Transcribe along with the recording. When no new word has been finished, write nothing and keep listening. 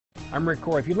I'm Rick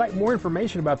Coy. If you'd like more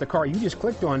information about the car you just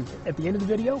clicked on at the end of the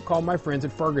video, call my friends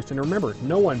at Ferguson. Remember,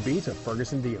 no one beats a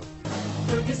Ferguson deal.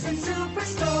 Ferguson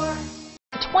Superstore.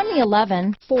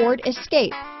 2011 Ford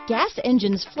Escape. Gas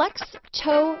engines flex,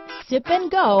 tow, sip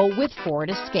and go with Ford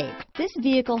Escape. This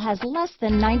vehicle has less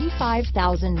than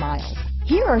 95,000 miles.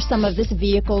 Here are some of this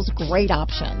vehicle's great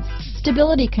options: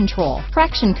 stability control,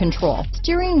 traction control,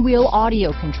 steering wheel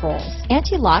audio controls,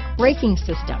 anti-lock braking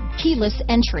system, keyless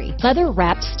entry,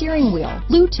 leather-wrapped steering wheel,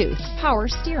 Bluetooth, power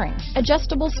steering,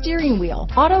 adjustable steering wheel,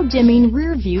 auto-dimming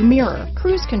rear view mirror,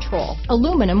 cruise control,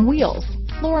 aluminum wheels,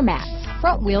 floor mats,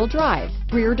 front-wheel drive,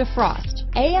 rear defrost,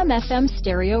 AM/FM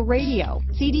stereo radio,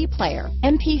 CD player,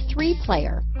 MP3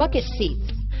 player, bucket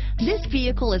seats. This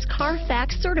vehicle is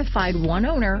CARFAX certified one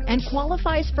owner and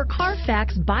qualifies for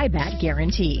CARFAX buyback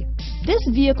guarantee. This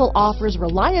vehicle offers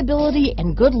reliability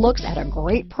and good looks at a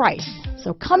great price.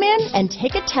 So come in and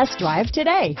take a test drive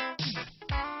today.